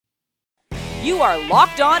You are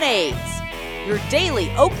Locked On A's, your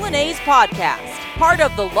daily Oakland A's podcast, part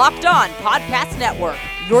of the Locked On Podcast Network,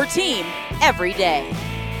 your team every day.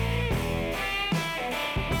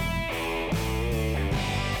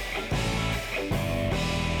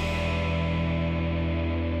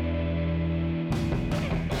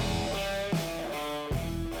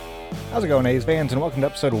 How's it going, A's fans, and welcome to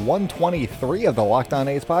episode 123 of the Locked On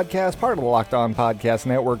A's podcast, part of the Locked On Podcast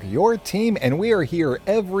Network, your team, and we are here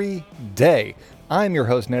every day. I'm your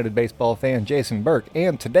host, noted baseball fan Jason Burke,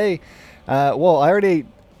 and today, I already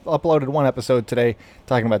uploaded one episode today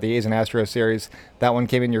talking about the A's and Astros series. That one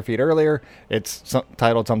came in your feed earlier. It's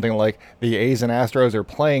titled something like The A's and Astros Are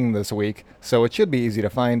Playing This Week, so it should be easy to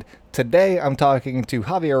find. Today, I'm talking to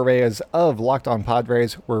Javier Reyes of Locked On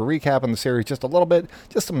Padres. We're recapping the series just a little bit,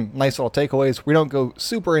 just some nice little takeaways. We don't go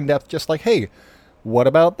super in-depth, just like, hey, what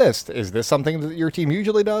about this? Is this something that your team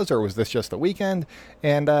usually does, or was this just the weekend?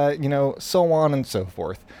 And, so on and so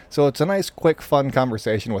forth. So it's a nice, quick, fun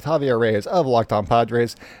conversation with Javier Reyes of Locked On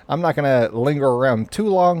Padres. I'm not going to linger around too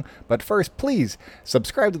long, but first, please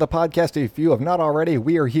subscribe to the podcast if you have not already.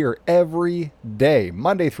 We are here every day,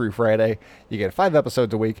 Monday through Friday. You get 5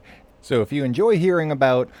 episodes a week. So if you enjoy hearing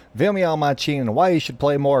about Vladimir Guerrero and why he should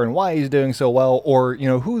play more and why he's doing so well, or,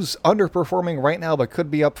 who's underperforming right now but could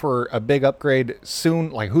be up for a big upgrade soon,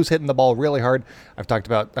 like who's hitting the ball really hard. I've talked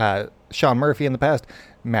about Sean Murphy in the past,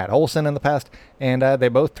 Matt Olson in the past, and they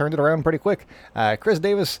both turned it around pretty quick. Chris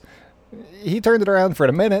Davis, he turned it around for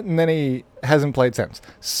a minute, and then he hasn't played since.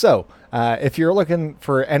 So, if you're looking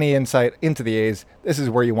for any insight into the A's, this is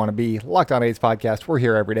where you want to be. Locked On A's podcast. We're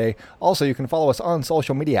here every day. Also, you can follow us on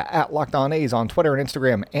social media at Locked On A's on Twitter and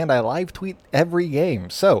Instagram, and I live tweet every game.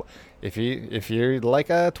 So, if you like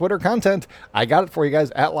Twitter content, I got it for you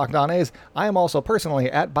guys at Locked On A's. I am also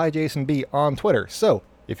personally at ByJasonB on Twitter. So,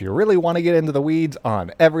 if you really want to get into the weeds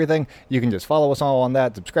on everything, you can just follow us all on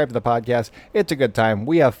that, subscribe to the podcast. It's a good time.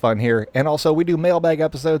 We have fun here. And also, we do mailbag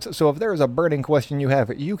episodes, so if there's a burning question you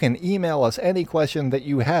have, you can email us any question that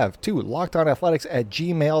you have to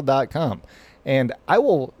lockedonathletics@gmail.com. And I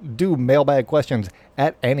will do mailbag questions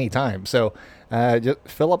at any time. So just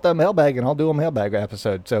fill up that mailbag, and I'll do a mailbag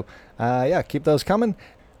episode. So, keep those coming.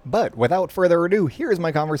 But without further ado, here's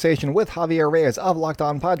my conversation with Javier Reyes of Locked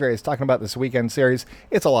On Padres, talking about this weekend series.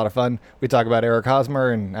 It's a lot of fun. We talk about Eric Hosmer,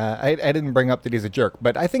 and I didn't bring up that he's a jerk,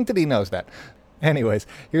 but I think that he knows that. Anyways,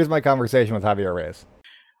 here's my conversation with Javier Reyes.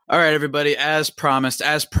 All right, everybody, as promised,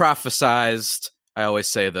 as prophesized, I always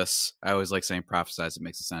say this. I always like saying prophesized. It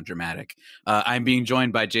makes it sound dramatic. I'm being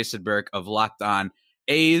joined by Jason Burke of Locked On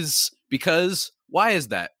A's, because why is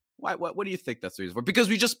that? Why? What do you think that's the reason for? Because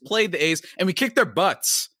we just played the A's and we kicked their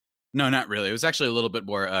butts. No, not really. It was actually a little bit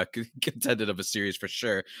more contended of a series for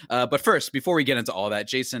sure. But first, before we get into all that,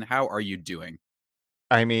 Jason, how are you doing?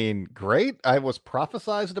 I mean, great. I was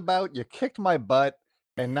prophesized about. You kicked my butt,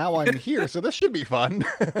 and now I'm here, so this should be fun.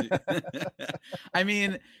 I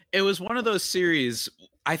mean, it was one of those series.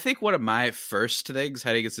 I think one of my first things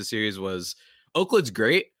heading into the series was Oakland's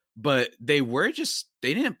great, but they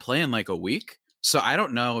didn't play in like a week. So I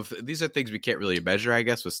don't know if these are things we can't really measure, I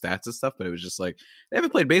guess, with stats and stuff, but it was just like, they haven't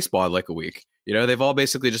played baseball in like a week. They've all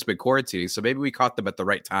basically just been quarantining. So maybe we caught them at the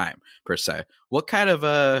right time, per se. What kind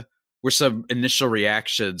of were some initial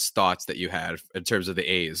reactions, thoughts that you had in terms of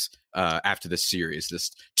the A's after this series, this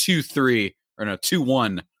 2-1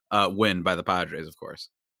 win by the Padres, of course?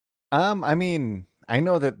 I mean, I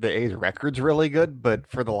know that the A's record's really good, but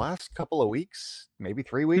for the last couple of weeks, maybe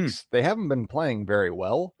 3 weeks, they haven't been playing very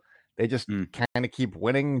well. They just kind of keep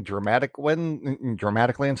winning dramatically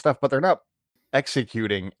and stuff, but they're not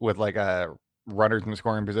executing with like a runners in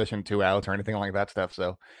scoring position, 2 outs or anything like that stuff.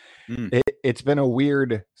 So it's been a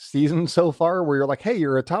weird season so far where you're like, hey,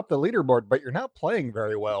 you're atop the leaderboard, but you're not playing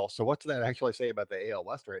very well. So what's that actually say about the AL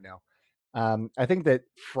West right now? I think that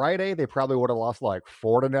Friday they probably would have lost like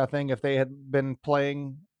 4-0 if they had been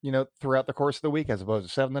playing, throughout the course of the week, as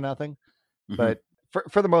opposed to 7-0. Mm-hmm. But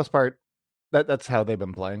for the most part, that's how they've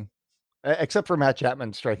been playing. Except for Matt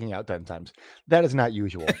Chapman striking out 10 times. That is not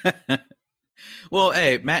usual. Well,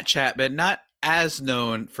 hey, Matt Chapman, not as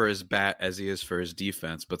known for his bat as he is for his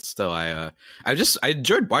defense, but still, I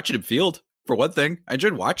enjoyed watching him field, for one thing. I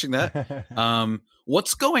enjoyed watching that.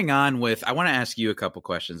 What's going on with, I want to ask you a couple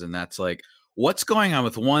questions, and that's like, what's going on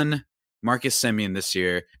with, one, Marcus Semien this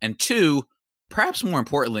year, and two, perhaps more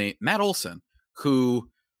importantly, Matt Olson, who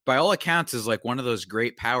by all accounts is like one of those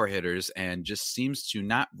great power hitters and just seems to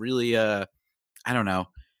not really, have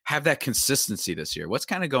that consistency this year. What's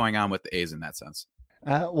kind of going on with the A's in that sense?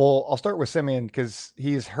 Well, I'll start with Simeon because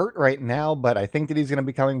he's hurt right now, but I think that he's going to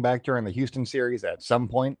be coming back during the Houston series at some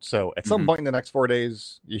point. So at some Mhm. point in the next 4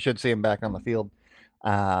 days, you should see him back on the field.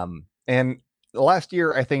 And last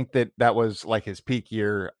year, I think that that was like his peak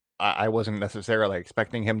year. I wasn't necessarily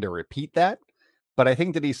expecting him to repeat that, but I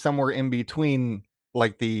think that he's somewhere in between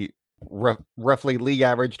like the roughly league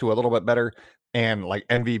average to a little bit better and like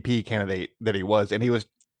MVP candidate that he was. And he was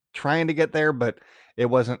trying to get there, but it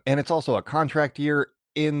wasn't. And it's also a contract year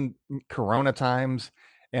in Corona times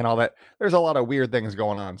and all that. There's a lot of weird things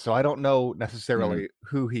going on. So I don't know Mhm. necessarily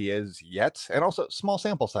who he is yet. And also small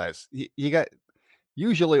sample size. You got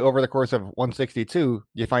usually over the course of 162,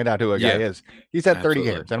 you find out who a guy Yeah, is. He's had 30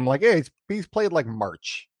 absolutely. games. And I'm like, hey, he's played like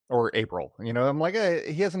March or April. I'm like,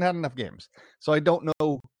 hey, he hasn't had enough games. So I don't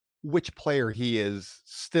know which player he is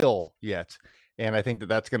still yet. And I think that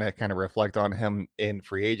that's going to kind of reflect on him in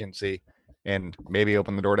free agency and maybe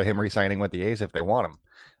open the door to him re-signing with the A's if they want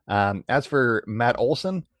him. As for Matt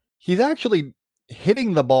Olson, he's actually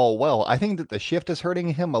hitting the ball well. I think that the shift is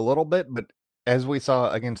hurting him a little bit, but as we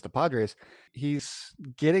saw against the Padres, he's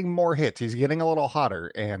getting more hits. He's getting a little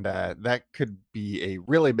hotter, and that could be a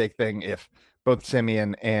really big thing if both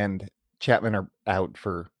Simeon and Chapman are out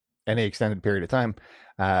for any extended period of time.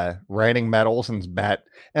 Riding Matt Olson's bat,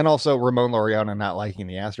 and also Ramon Laureano not liking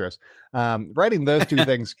the Astros. Riding those two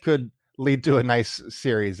things could lead to a nice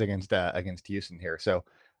series against Houston here. So,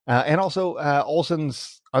 and also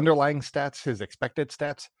Olson's underlying stats, his expected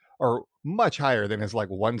stats, are much higher than his like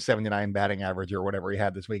 179 batting average or whatever he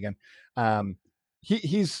had this weekend. Um,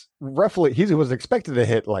 he's roughly he was expected to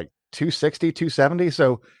hit like 260, 270.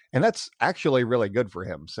 So, and that's actually really good for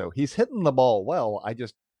him. So he's hitting the ball well. I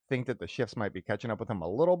just think that the shifts might be catching up with him a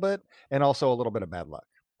little bit, and also a little bit of bad luck.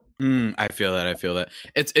 I feel that. I feel that.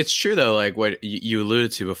 It's true though. Like what you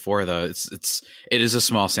alluded to before, though. It is a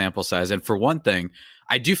small sample size, and for one thing,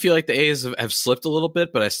 I do feel like the A's have slipped a little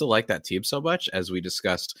bit, but I still like that team so much, as we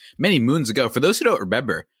discussed many moons ago. For those who don't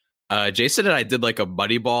remember, Jason and I did like a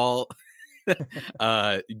buddy ball,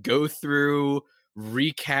 go through,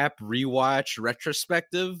 recap, rewatch,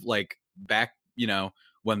 retrospective, like back,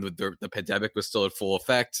 when the pandemic was still in full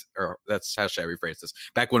effect, or that's how should I rephrase this?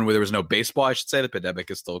 Back when there was no baseball, I should say. The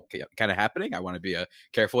pandemic is still kind of happening. I want to be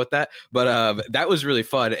careful with that, but that was really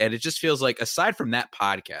fun, and it just feels like, aside from that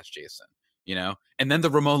podcast, Jason, and then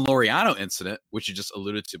the Ramon Laureano incident, which you just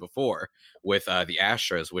alluded to before with the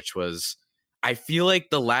Astros, which was, I feel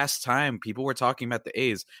like the last time people were talking about the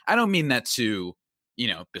A's. I don't mean that to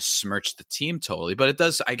besmirch the team totally, but it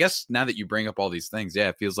does. I guess now that you bring up all these things, yeah,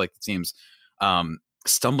 it feels like the team's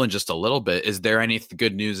stumbling just a little bit. Is there any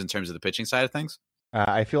good news in terms of the pitching side of things?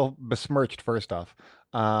 I feel besmirched first off.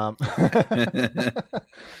 I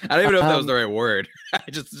don't even know if that was the right word. I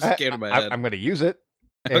just came to my head. I'm going to use it.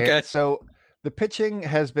 Okay. So the pitching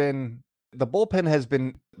has been, the bullpen has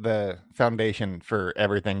been the foundation for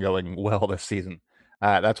everything going well this season.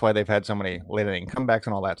 That's why they've had so many late inning comebacks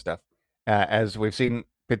and all that stuff. As we've seen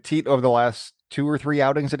Petit over the last 2 or 3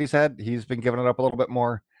 outings that he's been giving it up a little bit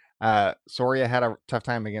more. Soria had a tough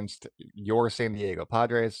time against your San Diego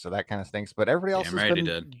Padres, so that kind of stinks. But everybody else Damn has right he been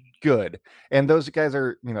did. good, and those guys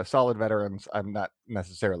are solid veterans. I'm not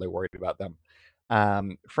necessarily worried about them.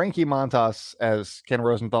 Frankie Montas, as Ken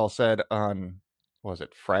Rosenthal said on, what was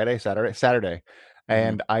it, Saturday, Mhm.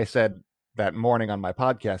 and I said that morning on my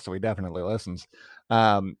podcast, so he definitely listens.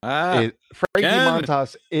 Frankie Ken.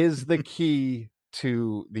 Montas is the key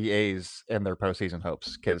to the A's and their postseason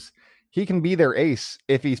hopes, because he can be their ace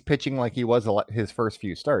if he's pitching like he was his first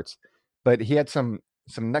few starts. But he had some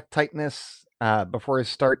neck tightness before his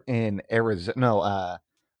start in Arizona. No,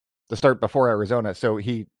 the start before Arizona, so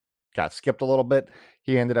he got skipped a little bit.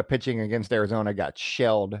 He ended up pitching against Arizona, got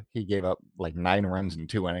shelled. He gave up like 9 runs in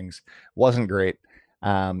 2 innings. Wasn't great.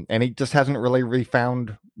 And he just hasn't really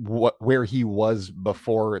refound where he was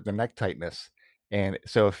before the neck tightness. And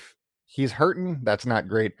so if he's hurting, that's not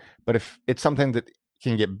great. But if it's something that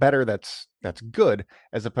can get better, that's good,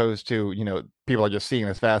 as opposed to, people are just seeing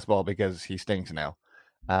his fastball because he stinks now.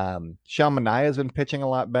 Sean Manaea has been pitching a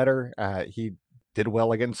lot better. He did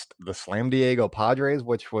well against the Slam Diego Padres,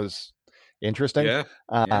 which was interesting. Yeah.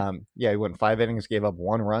 Yeah. He went 5 innings, gave up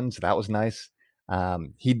 1 run, so that was nice.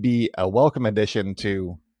 He'd be a welcome addition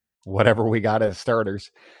to whatever we got as starters.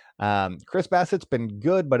 Chris Bassett's been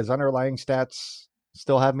good, but his underlying stats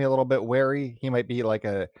still have me a little bit wary. He might be like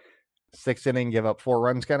a 6th inning, give up 4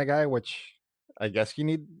 runs kind of guy, which I guess you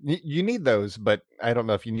need those, but I don't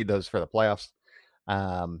know if you need those for the playoffs.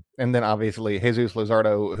 And then obviously Jesus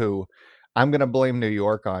Luzardo, who I'm going to blame New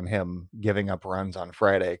York on him giving up runs on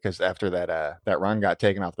Friday, because after that run got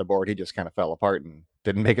taken off the board, he just kind of fell apart and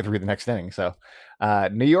didn't make it through the next inning. So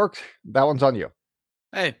New York, that one's on you.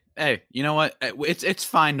 Hey, you know what? It's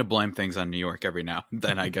fine to blame things on New York every now and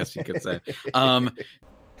then, I guess you could say.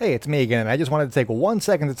 Hey, it's me again. I just wanted to take 1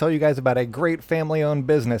 second to tell you guys about a great family-owned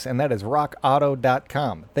business, and that is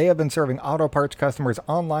RockAuto.com. They have been serving auto parts customers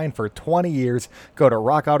online for 20 years. Go to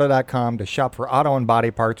RockAuto.com to shop for auto and body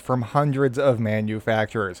parts from hundreds of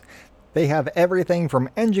manufacturers. They have everything from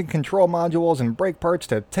engine control modules and brake parts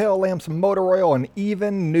to tail lamps, motor oil, and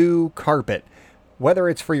even new carpet. Whether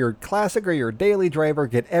it's for your classic or your daily driver,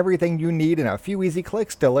 get everything you need in a few easy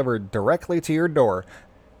clicks delivered directly to your door.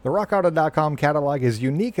 The RockAuto.com catalog is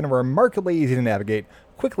unique and remarkably easy to navigate.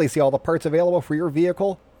 Quickly see all the parts available for your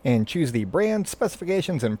vehicle and choose the brand,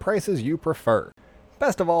 specifications, and prices you prefer.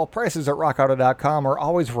 Best of all, prices at RockAuto.com are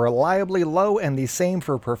always reliably low and the same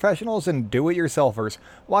for professionals and do-it-yourselfers.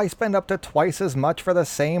 Why spend up to twice as much for the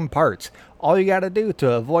same parts? All you gotta do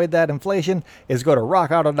to avoid that inflation is go to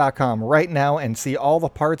RockAuto.com right now and see all the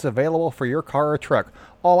parts available for your car or truck.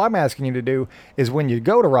 All I'm asking you to do is when you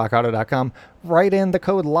go to RockAuto.com, write in the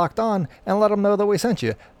code LOCKEDON and let them know that we sent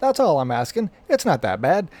you. That's all I'm asking. It's not that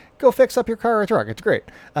bad. Go fix up your car or truck. It's great.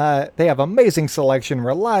 They have amazing selection,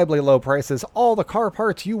 reliably low prices, all the car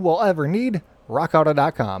parts you will ever need.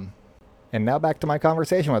 RockAuto.com. And now back to my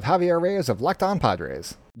conversation with Javier Reyes of Locked On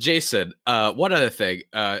Padres. Jason, one other thing.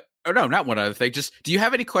 Or no, not one other thing. Just, do you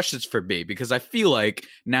have any questions for me? Because I feel like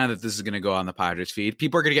now that this is going to go on the Padres feed,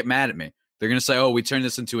 people are going to get mad at me. They're going to say, oh, we turned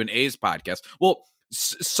this into an A's podcast. Well,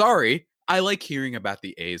 sorry. I like hearing about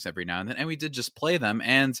the A's every now and then, and we did just play them.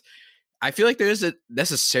 And I feel like there isn't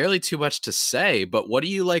necessarily too much to say, but what do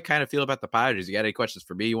you kind of feel about the Padres? You got any questions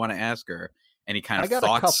for me you want to ask, or any kind of thoughts? I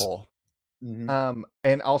got a couple. Mm-hmm.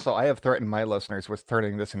 And also, I have threatened my listeners with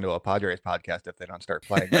turning this into a Padres podcast if they don't start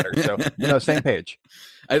playing better. So, same page.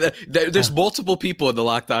 There's multiple people in the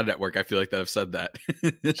Locked On Network, I feel like, that have said that.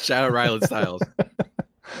 Shout out Rylan Stiles.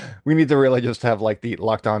 We need to really just have the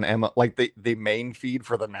Locked On Emma, the main feed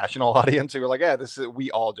for the national audience who are like, we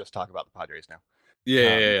all just talk about the Padres now.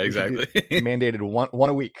 Yeah, exactly. Mandated one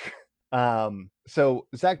a week. So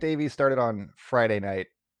Zach Davies started on Friday night.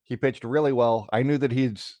 He pitched really well. I knew that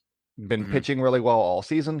he's been pitching really well all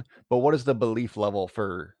season, but what is the belief level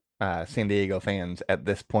for San Diego fans at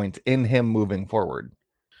this point in him moving forward?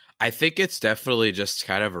 I think it's definitely just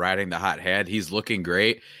kind of riding the hot hand. He's looking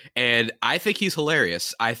great, and I think he's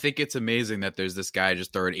hilarious. I think it's amazing that there's this guy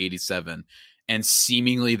just throwing 87 and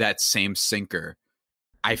seemingly that same sinker.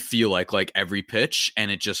 I feel like every pitch,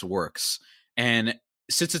 and it just works. And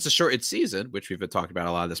since it's a shortened season, which we've been talking about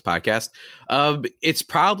a lot of this podcast, it's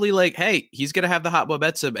probably hey, he's going to have the hot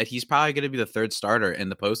momentum, and he's probably going to be the third starter in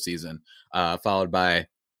the postseason, followed by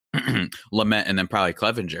Lamet and then probably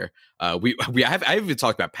Clevinger. I even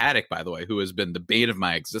talked about Paddock, by the way, who has been the bane of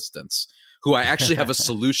my existence, who I actually have a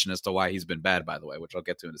solution as to why he's been bad, by the way, which I'll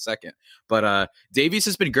get to in a second. But Davies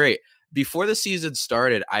has been great. Before the season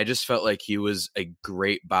started, I just felt like he was a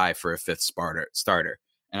great buy for a fifth starter.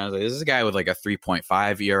 And I was like, this is a guy with a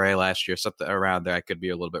 3.5 ERA last year, something around there. I could be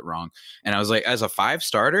a little bit wrong. And I was like, as a 5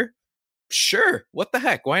 starter, sure, what the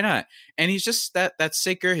heck, why not? And he's just that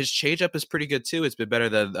sinker. His changeup is pretty good too. It's been better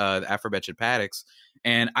than the aforementioned Paddocks,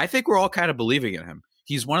 and I think we're all kind of believing in him.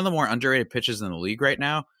 He's one of the more underrated pitchers in the league right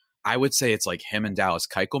now. I would say it's him and Dallas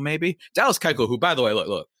Keuchel, maybe. Dallas Keuchel, who, by the way,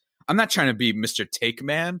 look, I'm not trying to be Mr. Take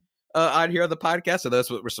Man on here on the podcast, so that's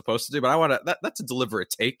what we're supposed to do. But I want to that's to deliver a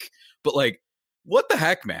take. But what the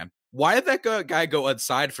heck, man? Why did that guy go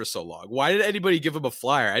unsigned for so long? Why did anybody give him a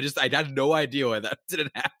flyer? I had no idea why that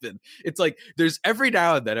didn't happen. It's there's every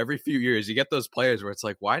now and then, every few years, you get those players where it's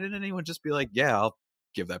why didn't anyone just be yeah, I'll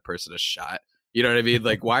give that person a shot? You know what I mean?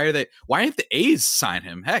 Why didn't the A's sign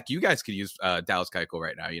him? Heck, you guys could use Dallas Keuchel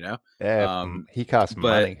right now, you know? Yeah, he costs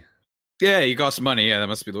money. Yeah, he costs money. Yeah, that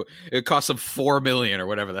must be it cost him $4 million or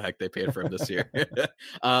whatever the heck they paid for him this year.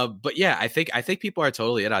 But yeah, I think people are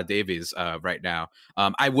totally in on Davies right now.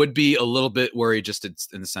 I would be a little bit worried just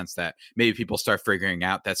in the sense that maybe people start figuring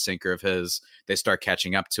out that sinker of his, they start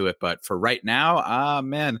catching up to it. But for right now,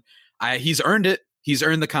 he's earned it. He's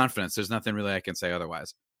earned the confidence. There's nothing really I can say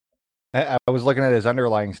otherwise. I was looking at his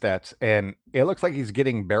underlying stats, and it looks like he's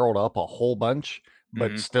getting barreled up a whole bunch,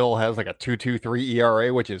 but still has a 2.23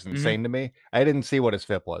 ERA, which is insane to me. I didn't see what his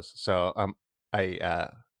FIP was, so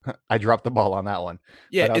I dropped the ball on that one.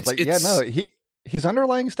 Yeah, but I was his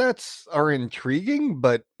underlying stats are intriguing,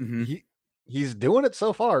 but he's doing it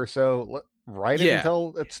so far. So ride it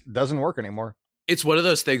until it doesn't work anymore. It's one of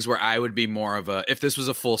those things where I would be more of if this was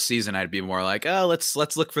a full season, I'd be more let's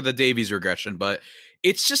look for the Davies regression, but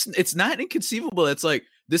it's not inconceivable. It's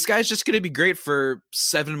this guy's just going to be great for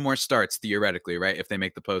 7 more starts theoretically, right? If they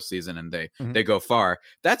make the postseason and they go far,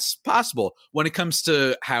 that's possible. When it comes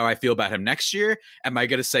to how I feel about him next year, am I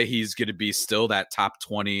going to say he's going to be still that top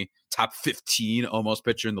 20, top 15 almost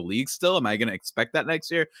pitcher in the league still? Am I going to expect that next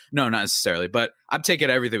year? No, not necessarily, but I'm taking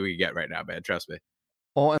everything we can get right now, man. Trust me.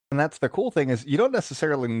 Well, and that's the cool thing is you don't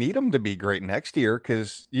necessarily need him to be great next year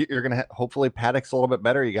because you're going to hopefully Paddock's a little bit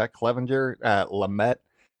better. You got Clevenger, Lamet,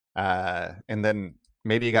 and then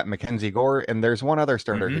maybe you got Mackenzie Gore, and there's one other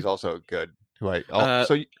starter who's also good.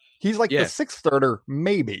 So he's like the 6th starter,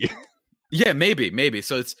 maybe. Yeah, maybe.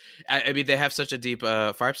 So it's, I mean, they have such a deep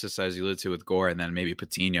farm system, as you alluded to with Gore, and then maybe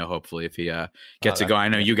Patino, hopefully, if he gets to go. I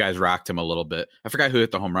know you guys rocked him a little bit. I forgot who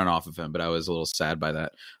hit the home run off of him, but I was a little sad by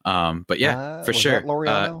that. But yeah, for sure. That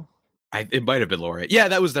Laureano? It might have been Laureano. Yeah,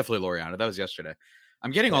 that was definitely Laureano. That was yesterday.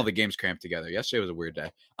 I'm getting all the games cramped together. Yesterday was a weird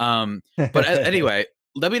day. But anyway,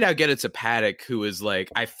 let me now get into Paddock, who is like,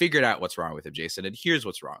 I figured out what's wrong with him, Jason, and here's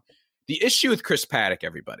what's wrong. The issue with Chris Paddock,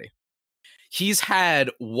 everybody. He's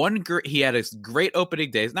had he had a great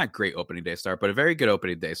opening day, not great opening day start, but a very good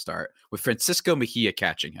opening day start with Francisco Mejia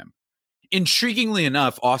catching him. Intriguingly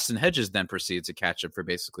enough, Austin Hedges then proceeds to catch him for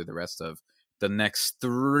basically the rest of the next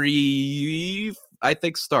 3, I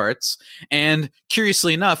think, starts. And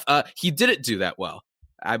curiously enough, he didn't do that well.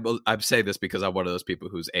 I'm saying this because I'm one of those people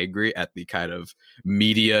who's angry at the kind of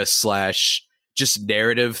media / just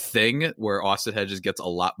narrative thing where Austin Hedges gets a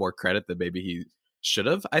lot more credit than maybe he should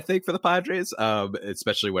have, I think, for the Padres,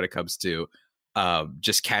 especially when it comes to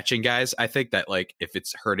just catching guys. I think that, like, if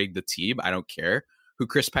it's hurting the team, I don't care who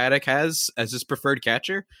Chris Paddock has as his preferred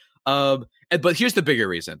catcher. But here's the bigger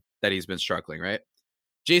reason that he's been struggling, right?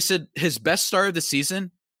 Jason, his best start of the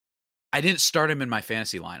season, I didn't start him in my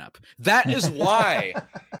fantasy lineup. That is why,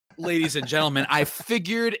 ladies and gentlemen, I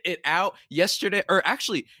figured it out yesterday. Or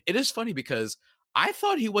actually, it is funny because I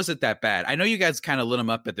thought he wasn't that bad. I know you guys kind of lit him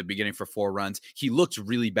up at the beginning for 4 runs. He looked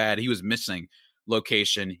really bad. He was missing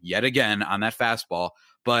location yet again on that fastball.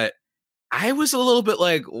 But I was a little bit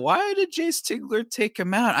like, why did Jace Tigler take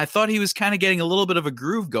him out? I thought he was kind of getting a little bit of a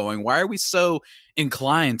groove going. Why are we so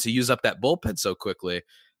inclined to use up that bullpen so quickly?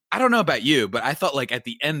 I don't know about you, but I thought, like, at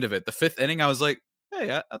the end of it, the 5th inning, I was like,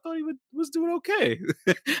 hey, I thought he was doing okay.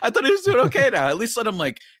 I thought he was doing okay now. At least let him,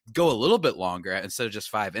 like, go a little bit longer instead of just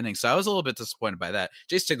 5 innings. So I was a little bit disappointed by that.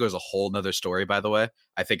 Jace Tigler is a whole nother story, by the way.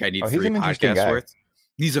 I think I need 3 podcasts worth.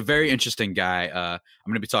 He's a very interesting guy. I'm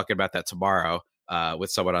going to be talking about that tomorrow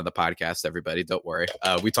with someone on the podcast, everybody. Don't worry.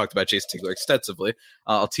 We talked about Jace Tigler extensively.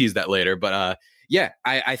 I'll tease that later. But yeah,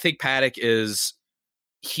 I think Paddock is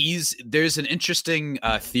there's an interesting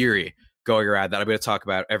theory going around that I'm going to talk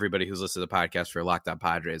about everybody who's listened to the podcast for Locked On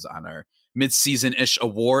Padres on our mid-season-ish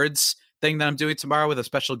awards thing that I'm doing tomorrow with a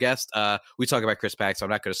special guest. We talk about Chris Paddock, so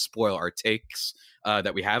I'm not going to spoil our takes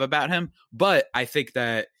that we have about him. But I think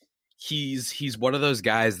that he's one of those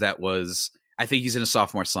guys that I think he's in a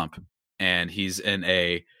sophomore slump, and he's in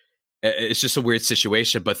it's just a weird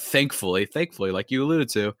situation. But thankfully, like you alluded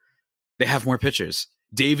to, they have more pitchers.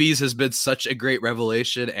 Davies has been such a great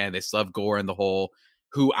revelation, and they still have Gore in the hole,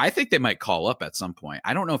 who I think they might call up at some point.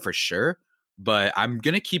 I don't know for sure, but I'm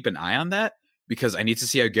going to keep an eye on that because I need to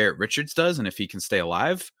see how Garrett Richards does and if he can stay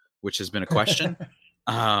alive, which has been a question.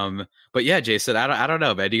 But yeah, Jason, I don't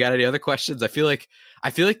know, man. You got any other questions? I feel like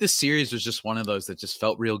this series was just one of those that just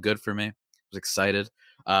felt real good for me. I was excited.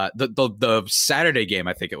 The Saturday game,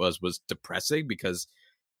 I think it was depressing because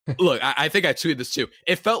look, I think I tweeted this too.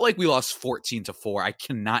 It felt like we lost 14-4. I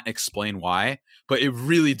cannot explain why, but it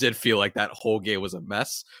really did feel like that whole game was a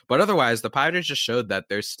mess. But otherwise, the Pirates just showed that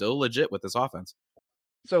they're still legit with this offense.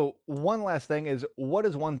 So one last thing is, what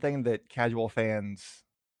is one thing that casual fans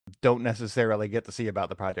don't necessarily get to see about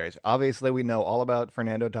the Padres? Obviously, we know all about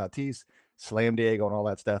Fernando Tatis, Slam Diego, and all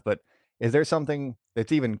that stuff, but is there something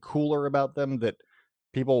that's even cooler about them that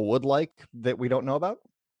people would like that we don't know about?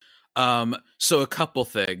 So a couple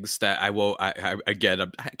things that I won't, I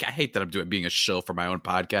hate that I'm being a shill for my own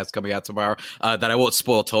podcast coming out tomorrow, that I won't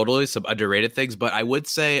spoil totally, some underrated things, but I would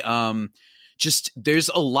say, just there's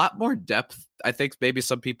a lot more depth. I think maybe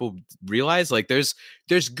some people realize, like there's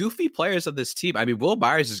goofy players on this team. I mean, Will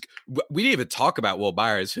Byers we didn't even talk about Will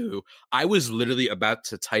Byers, who I was literally about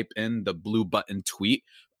to type in the blue button tweet,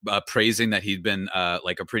 praising that he'd been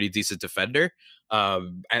like a pretty decent defender.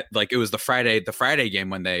 Like it was the Friday game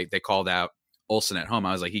when they called out Olsen at home.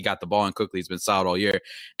 I was like, he got the ball in quickly. He's been solid all year.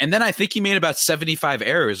 And then I think he made about 75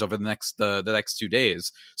 errors over the next 2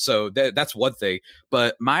 days. So that's one thing.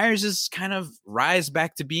 But Myers is kind of rise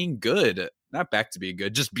back to being good. Not back to being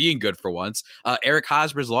good, just being good for once. Eric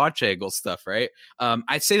Hosmer's launch angle stuff, right?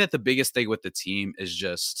 I'd say that the biggest thing with the team is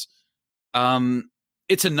just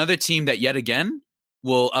it's another team that yet again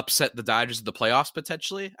will upset the Dodgers in the playoffs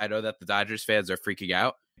potentially. I know that the Dodgers fans are freaking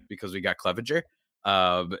out because we got Clevenger.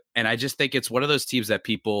 And I just think it's one of those teams that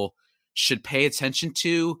people should pay attention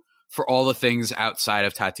to for all the things outside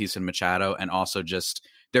of Tatis and Machado, and also just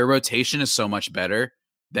their rotation is so much better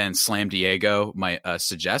than Slam Diego might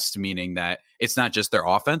suggest, meaning that it's not just their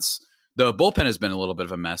offense. The bullpen has been a little bit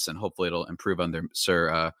of a mess, and hopefully it'll improve under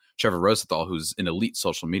Sir Trevor Rosenthal, who's an elite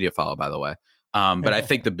social media follow, by the way. But I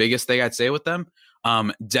think the biggest thing I'd say with them,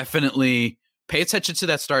 definitely pay attention to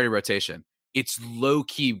that starting rotation. It's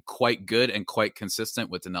low-key quite good and quite consistent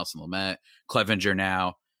with the Nelson Lamet, Clevenger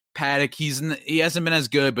now. Paddock, he hasn't been as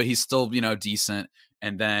good, but he's still, decent.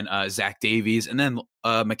 And then Zach Davies, and then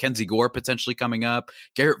Mackenzie Gore potentially coming up.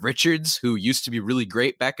 Garrett Richards, who used to be really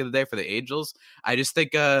great back in the day for the Angels. I just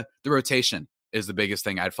think the rotation is the biggest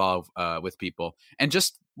thing I'd follow with people. And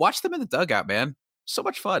just watch them in the dugout, man. So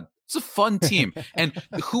much fun. It's a fun team. And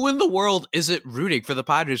who in the world isn't rooting for the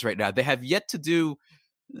Padres right now? They have yet to do,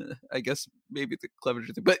 I guess maybe the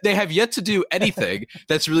Clevenger thing, but they have yet to do anything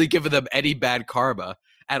that's really given them any bad karma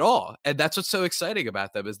at all. And that's what's so exciting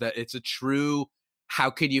about them, is that it's a true, how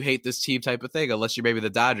can you hate this team type of thing, unless you're maybe the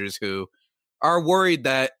Dodgers, who are worried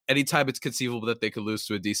that anytime it's conceivable that they could lose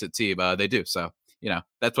to a decent team, they do. So,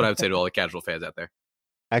 that's what I would say to all the casual fans out there.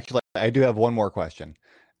 Actually, I do have one more question.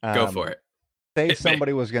 Go for it. Say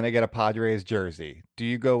somebody was going to get a Padres jersey. Do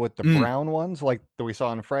you go with the brown ones like that we saw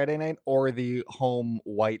on Friday night, or the home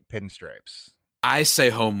white pinstripes? I say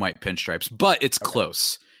home white pinstripes, but it's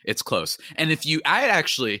close. It's close. And here's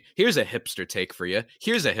a hipster take for you.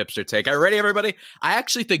 Here's a hipster take. Are you ready, everybody? I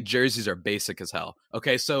actually think jerseys are basic as hell.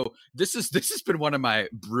 Okay, so this has been one of my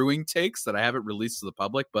brewing takes that I haven't released to the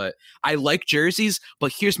public, but I like jerseys.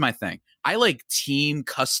 But here's my thing. I like team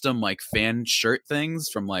custom fan shirt things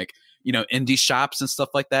from indie shops and stuff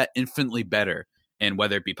like that infinitely better, and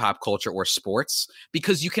whether it be pop culture or sports,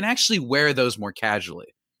 because you can actually wear those more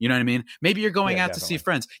casually. You know what I mean? Maybe you're going out definitely. to see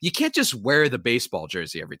friends. You can't just wear the baseball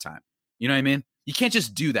jersey every time. You know what I mean? You can't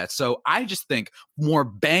just do that. So I just think more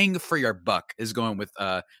bang for your buck is going with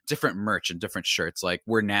different merch and different shirts. Like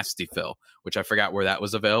we're Nasty Phil, which I forgot where that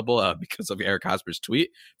was available because of Eric Hosmer's tweet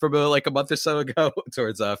from a month or so ago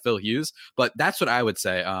towards Phil Hughes. But that's what I would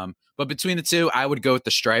say. But between the two, I would go with the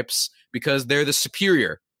stripes, because they're the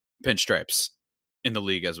superior pinstripes in the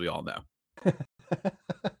league, as we all know.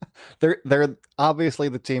 They're obviously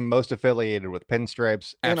the team most affiliated with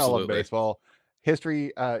pinstripes in all of baseball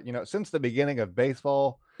history. Since the beginning of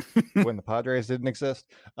baseball, when the Padres didn't exist.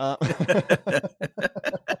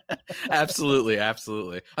 Absolutely. I'm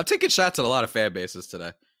taking shots at a lot of fan bases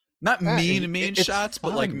today. Not mean shots,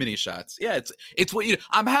 fun. But mini shots. Yeah, it's what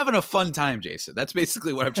I'm having a fun time, Jason. That's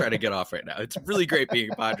basically what I'm trying to get off right now. It's really great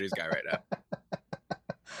being a Padres guy right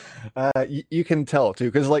now. You can tell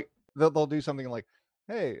too, because they'll do something like,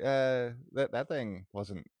 hey, that thing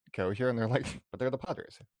wasn't kosher, and they're like, but they're the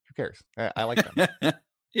Padres. Who cares? I like them.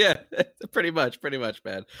 Yeah, pretty much,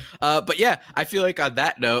 man. But yeah, I feel like on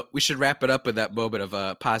that note, we should wrap it up with that moment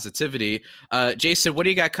of positivity. Jason, what do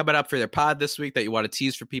you got coming up for their pod this week that you want to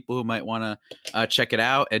tease for people who might want to check it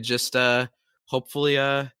out? And just hopefully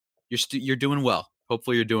you're doing well.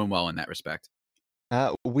 Hopefully you're doing well in that respect.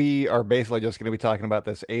 We are basically just going to be talking about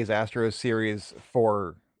this A's-Astros series.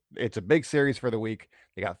 It's a big series for the week.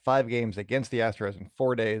 They got 5 games against the Astros in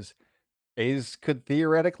 4 days. A's could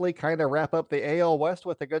theoretically kind of wrap up the AL West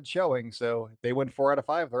with a good showing. So if they win 4 out of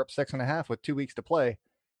 5, they're up 6.5 with 2 weeks to play.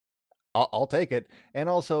 I'll take it. And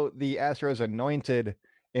also the Astros anointed,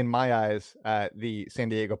 in my eyes, the San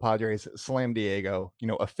Diego Padres Slam Diego.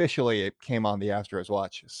 Officially it came on the Astros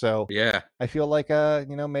watch. So yeah, I feel like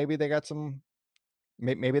maybe they got some.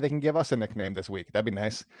 Maybe they can give us a nickname this week. That'd be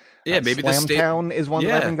nice. Yeah, maybe Slam Town is one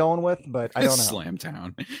that I've been going with, but I don't know. Slam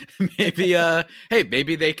Town. Maybe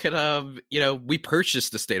maybe they could we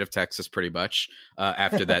purchased the state of Texas pretty much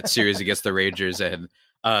after that series against the Rangers and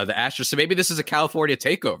the Astros. So maybe this is a California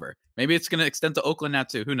takeover. Maybe it's going to extend to Oakland now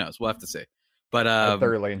too. Who knows? We'll have to see. But I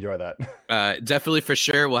thoroughly enjoy that. Definitely, for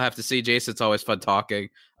sure. We'll have to see, Jason. It's always fun talking.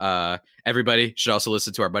 Everybody should also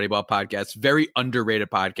listen to our Buddy Ball podcast. Very underrated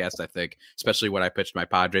podcast, I think, especially when I pitched my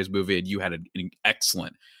Padres movie and you had an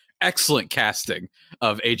excellent casting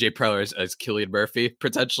of AJ Preller as Cillian Murphy,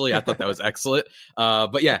 potentially. I thought that was excellent.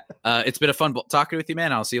 But yeah, it's been a fun talking with you,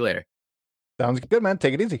 man. I'll see you later. Sounds good, man.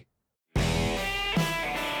 Take it easy.